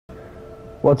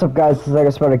What's up, guys? This is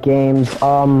Subnautica Games.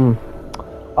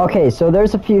 Okay, so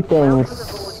there's a few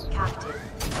things.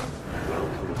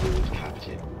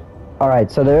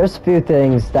 Alright, so there's a few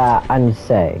things that I need to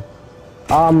say.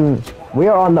 We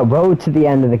are on the road to the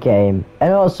end of the game.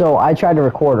 And also, I tried to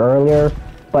record earlier,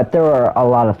 but there were a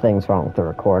lot of things wrong with the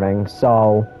recording,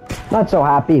 so not so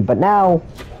happy. But now,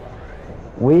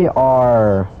 we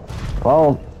are,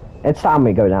 well, it's time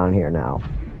we go down here now.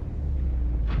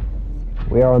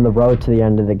 We are on the road to the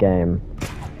end of the game.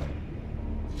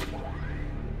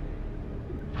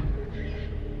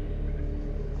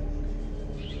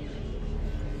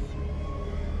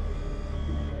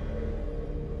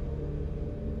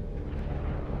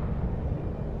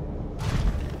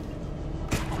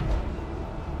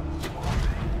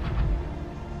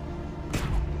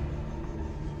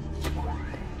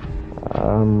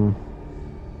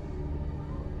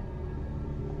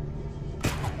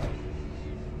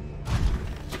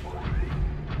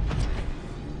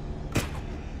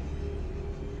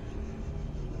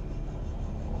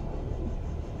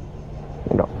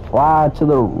 I'm gonna fly to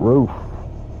the roof.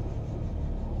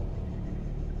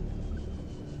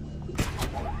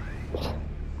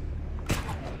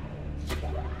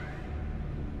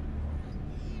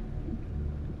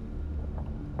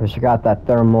 Wish I got that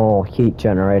thermal heat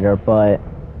generator, but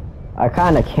I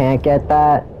kind of can't get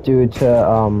that due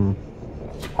to,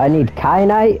 I need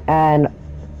kyanite and,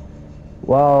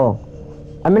 well,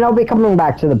 I mean, I'll be coming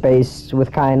back to the base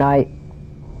with kyanite,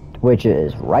 which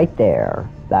is right there,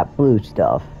 that blue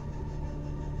stuff.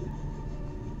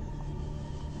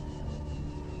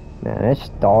 Man, it's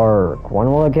dark.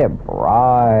 When will it get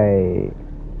bright?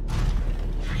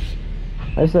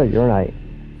 Where's the urinite?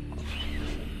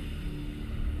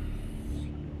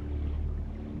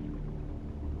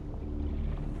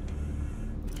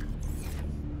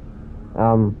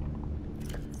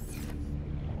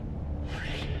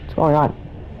 What's going on?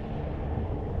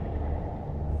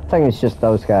 I think it's just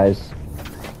those guys.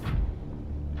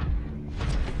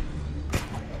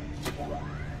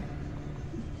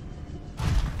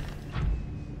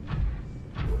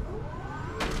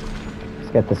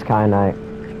 Let's get this kyanite.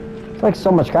 There's like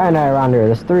so much kyanite around here.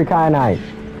 There's 3 kyanite.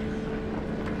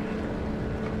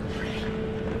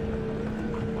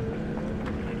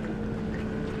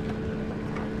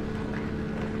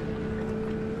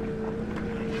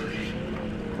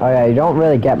 Oh yeah, you don't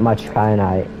really get much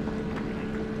kyanite.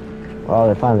 Well,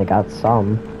 they finally got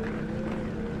some.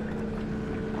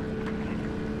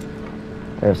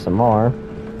 There's some more.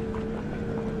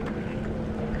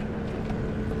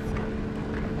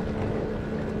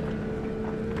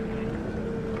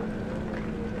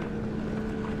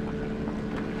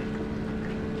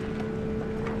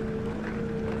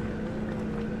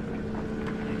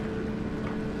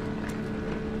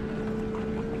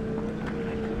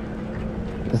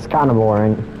 It's kind of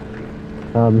boring.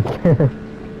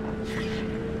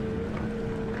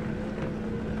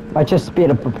 Might just speed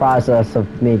up the process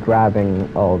of me grabbing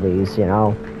all these, you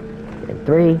know? In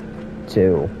 3,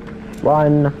 2,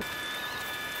 1.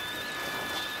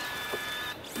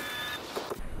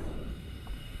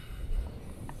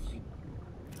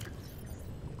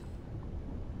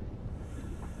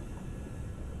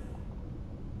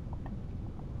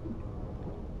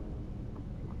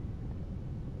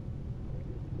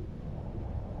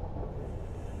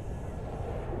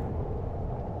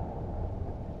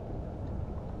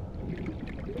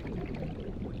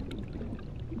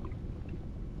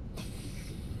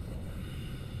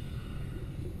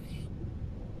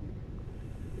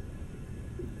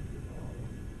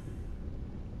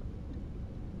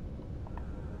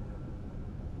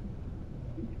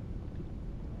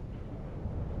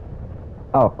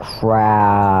 Oh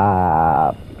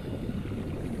crap.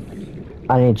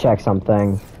 I need to check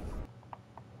something.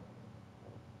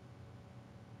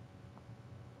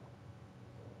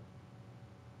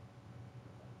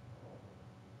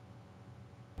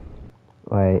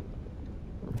 Wait.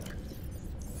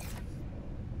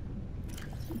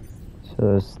 So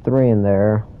there's 3 in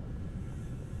there.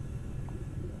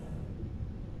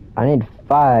 I need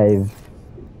 5.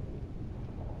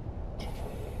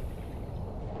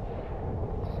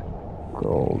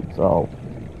 Gold. Oh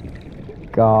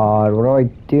God, what do I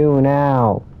do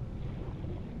now?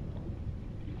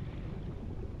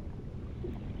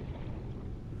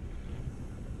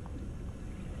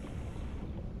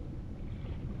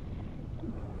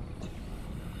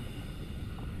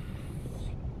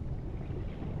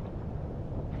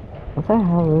 What the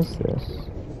hell is this?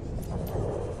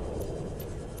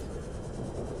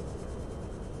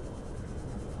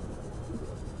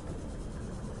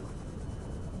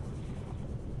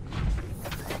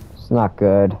 It's not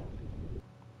good.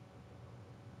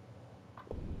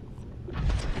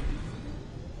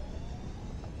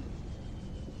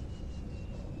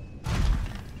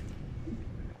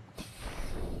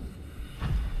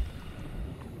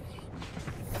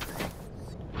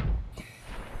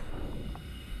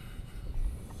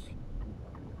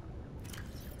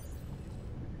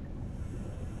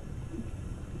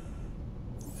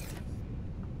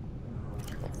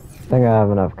 think I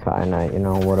have enough kyanite, you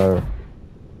know, whatever.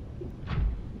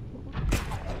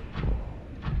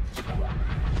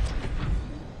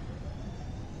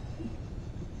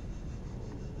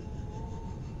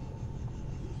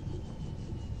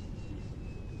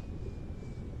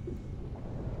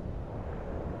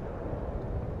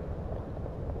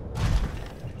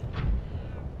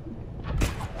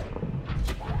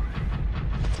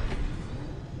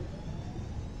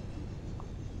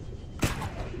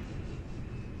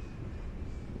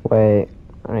 Wait,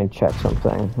 I need to check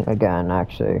something again,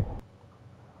 actually.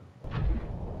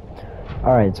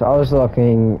 Alright, so I was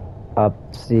looking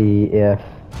up to see if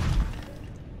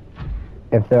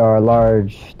there are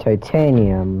large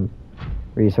titanium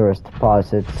resource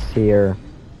deposits here.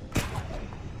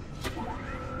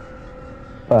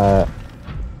 But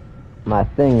my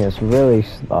thing is really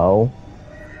slow.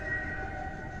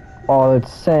 All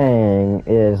it's saying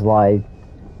is like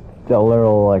the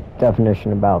little like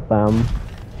definition about them.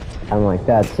 And like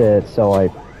that's it, so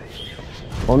like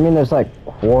well, I mean there's like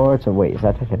quartz or wait, is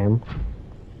that titanium?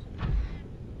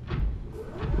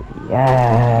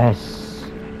 Yes.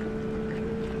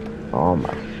 Oh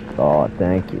my god,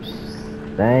 thank you.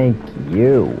 Thank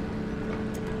you.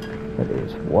 That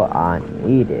is what I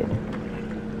needed.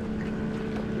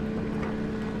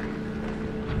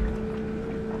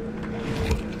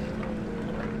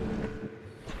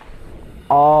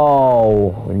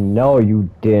 Oh no you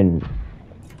didn't.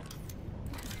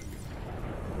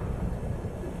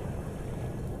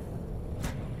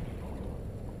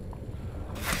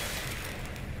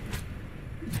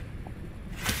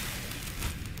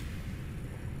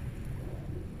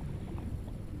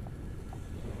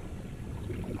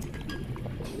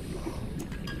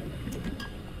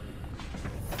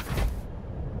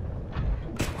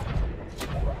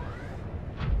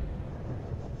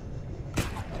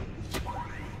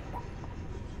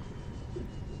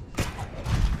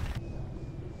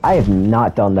 I have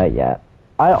not done that yet.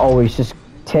 I always just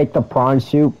take the prawn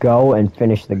suit, go, and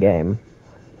finish the game.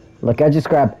 Like, I just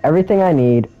grab everything I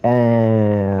need,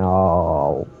 and...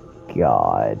 oh,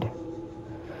 God.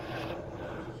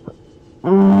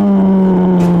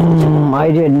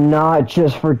 I did not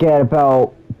just forget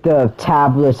about the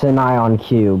tablets and ion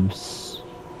cubes.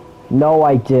 No,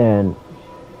 I didn't.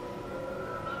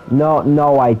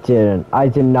 No, I didn't. I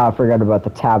did not forget about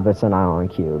the tablets and ion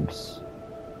cubes.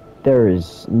 There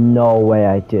is no way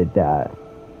I did that.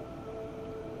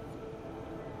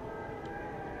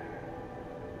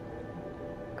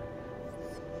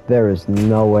 There is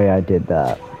no way I did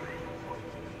that.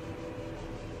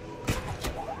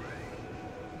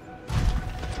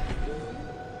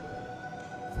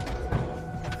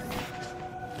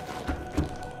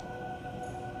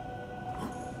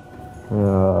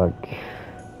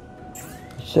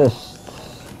 It's just...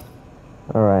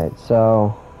 alright,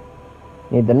 so...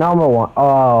 need the number one.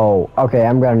 Oh, okay,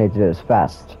 I'm gonna need to do this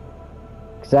fast.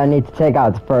 Because I need to take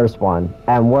out the first one.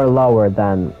 And we're lower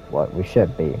than what we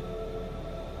should be.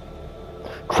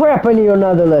 Crap, I need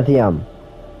another lithium.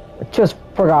 I just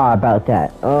forgot about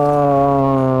that.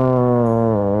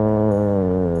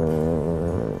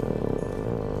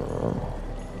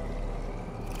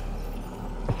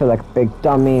 I feel like a big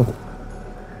dummy.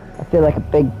 I feel like a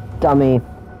big dummy.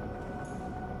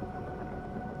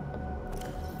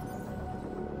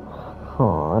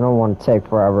 I don't want to take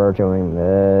forever doing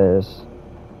this.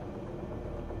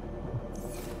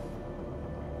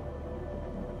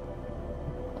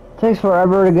 Takes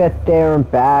forever to get there and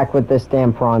back with this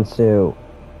damn prawn suit.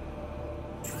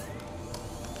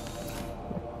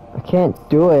 I can't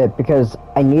do it because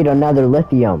I need another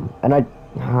lithium. And I...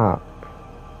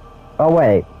 oh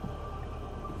wait.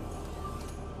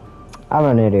 I'm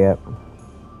an idiot.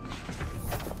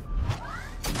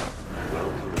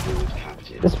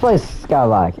 This place has got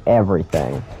like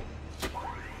everything.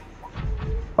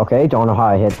 Okay, don't know how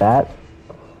I hit that.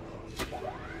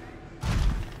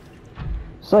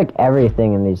 It's like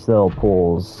everything in these little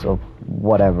pools of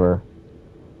whatever.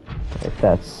 Like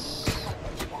that's...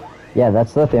 yeah,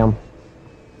 that's lithium.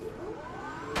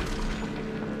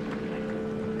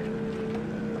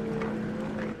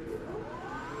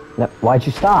 No, why'd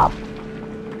you stop?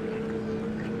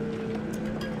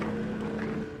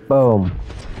 Boom.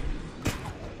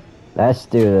 Let's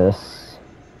do this.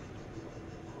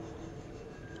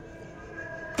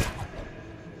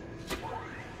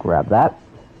 Grab that.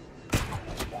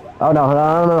 Oh no.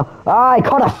 Ah, I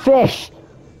caught a fish!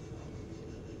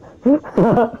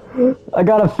 I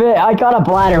got a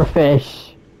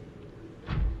bladderfish.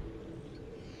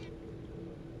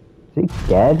 Is he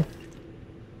dead?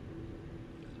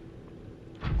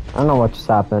 I don't know what just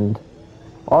happened.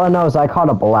 All I know is I caught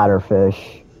a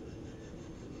bladderfish.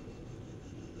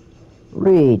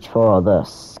 Reach for the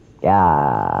skies.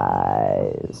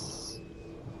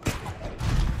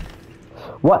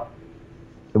 What?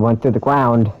 It went through the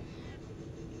ground.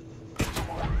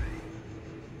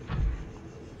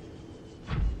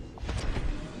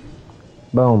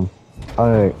 Boom.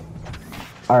 Alright.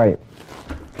 Alright.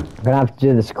 I'm gonna have to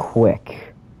do this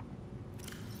quick.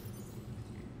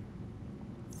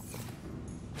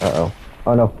 Uh-oh.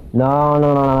 Oh no. No,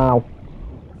 no, no, no, no.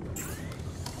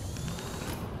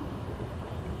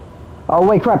 Oh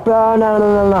wait, crap. Oh, no,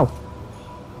 no, no, no.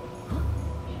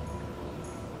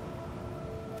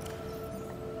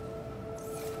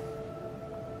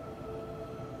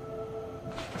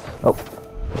 Oh.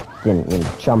 Didn't mean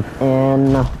to jump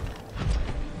in.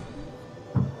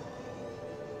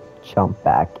 Jump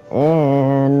back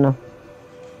in.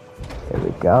 There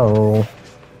we go.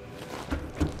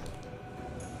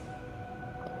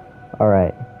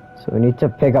 Alright. So we need to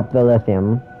pick up the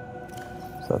lithium.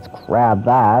 So let's grab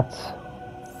that.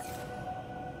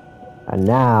 And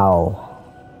now,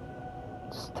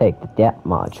 let's take the depth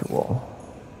module.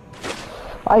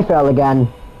 I fell again.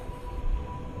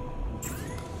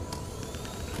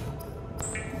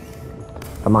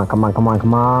 Come on, come on, come on,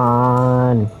 come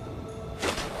on.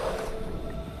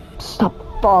 Stop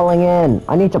falling in.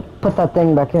 I need to put that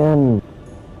thing back in.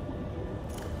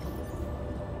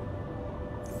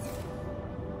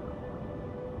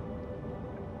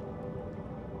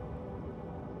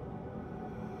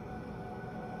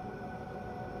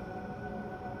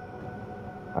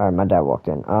 Alright, my dad walked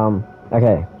in.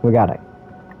 Okay, we got it.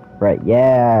 Right,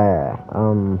 yeah.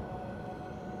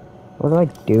 What do I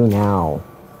do now?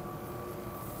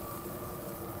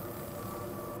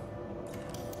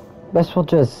 Guess we'll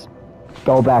just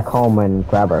go back home and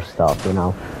grab our stuff, you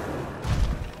know?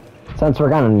 Since we're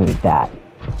gonna need that.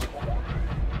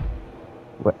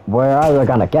 We're either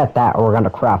gonna get that or we're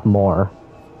gonna craft more.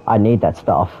 I need that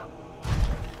stuff.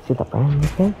 See the brand new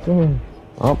painting.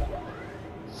 Oh.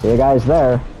 See you guys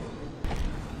there.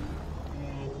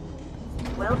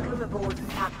 Welcome aboard,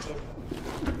 Captain.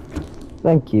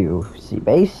 Thank you, Sea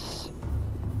Base.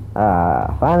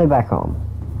 Finally back home.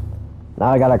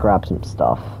 Now I gotta grab some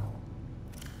stuff.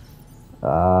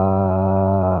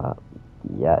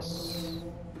 Yes.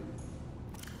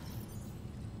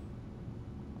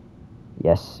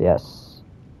 Yes, yes.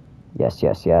 Yes,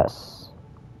 yes, yes.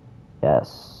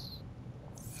 Yes.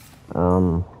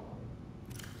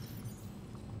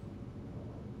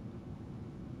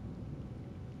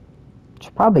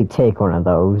 Should probably take one of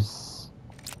those.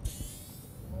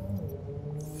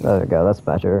 There we go, that's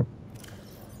better.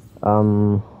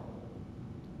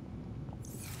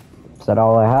 Is that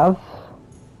all I have?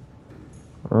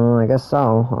 I guess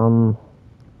so.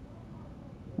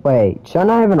 Wait,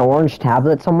 shouldn't I have an orange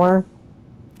tablet somewhere?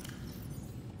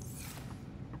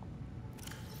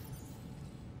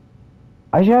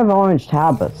 I should have an orange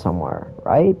tablet somewhere,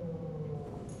 right?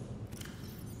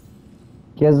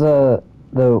 Here's the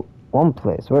one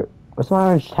place. Where's my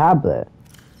orange tablet?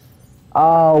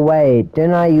 Oh wait,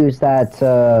 didn't I use that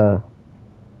to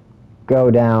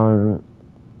go down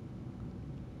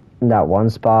in that one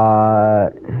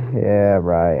spot? Yeah,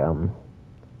 right.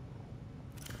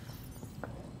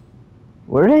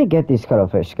 Where did I get these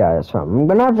cuttlefish guys from? I'm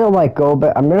gonna have to like go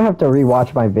back. I'm gonna have to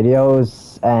rewatch my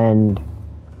videos and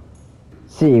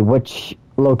see which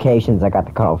locations I got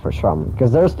the cuttlefish from,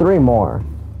 because there's 3 more.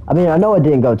 I mean, I know it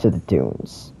didn't go to the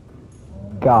dunes.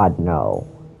 God, no.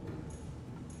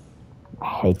 I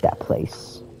hate that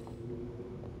place.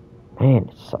 Man,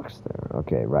 it sucks there.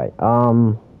 Okay, right.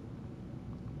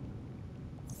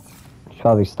 Should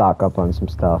probably stock up on some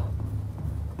stuff.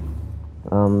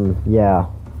 Yeah.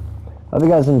 Hope you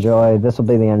guys enjoy. This will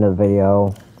be the end of the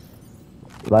video.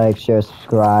 Like, share,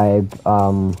 subscribe.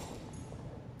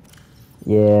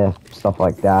 Yeah, stuff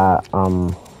like that.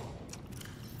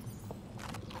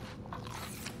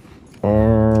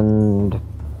 And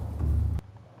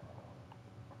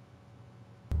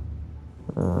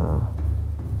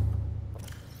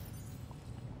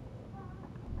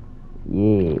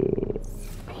yeah,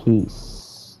 peace.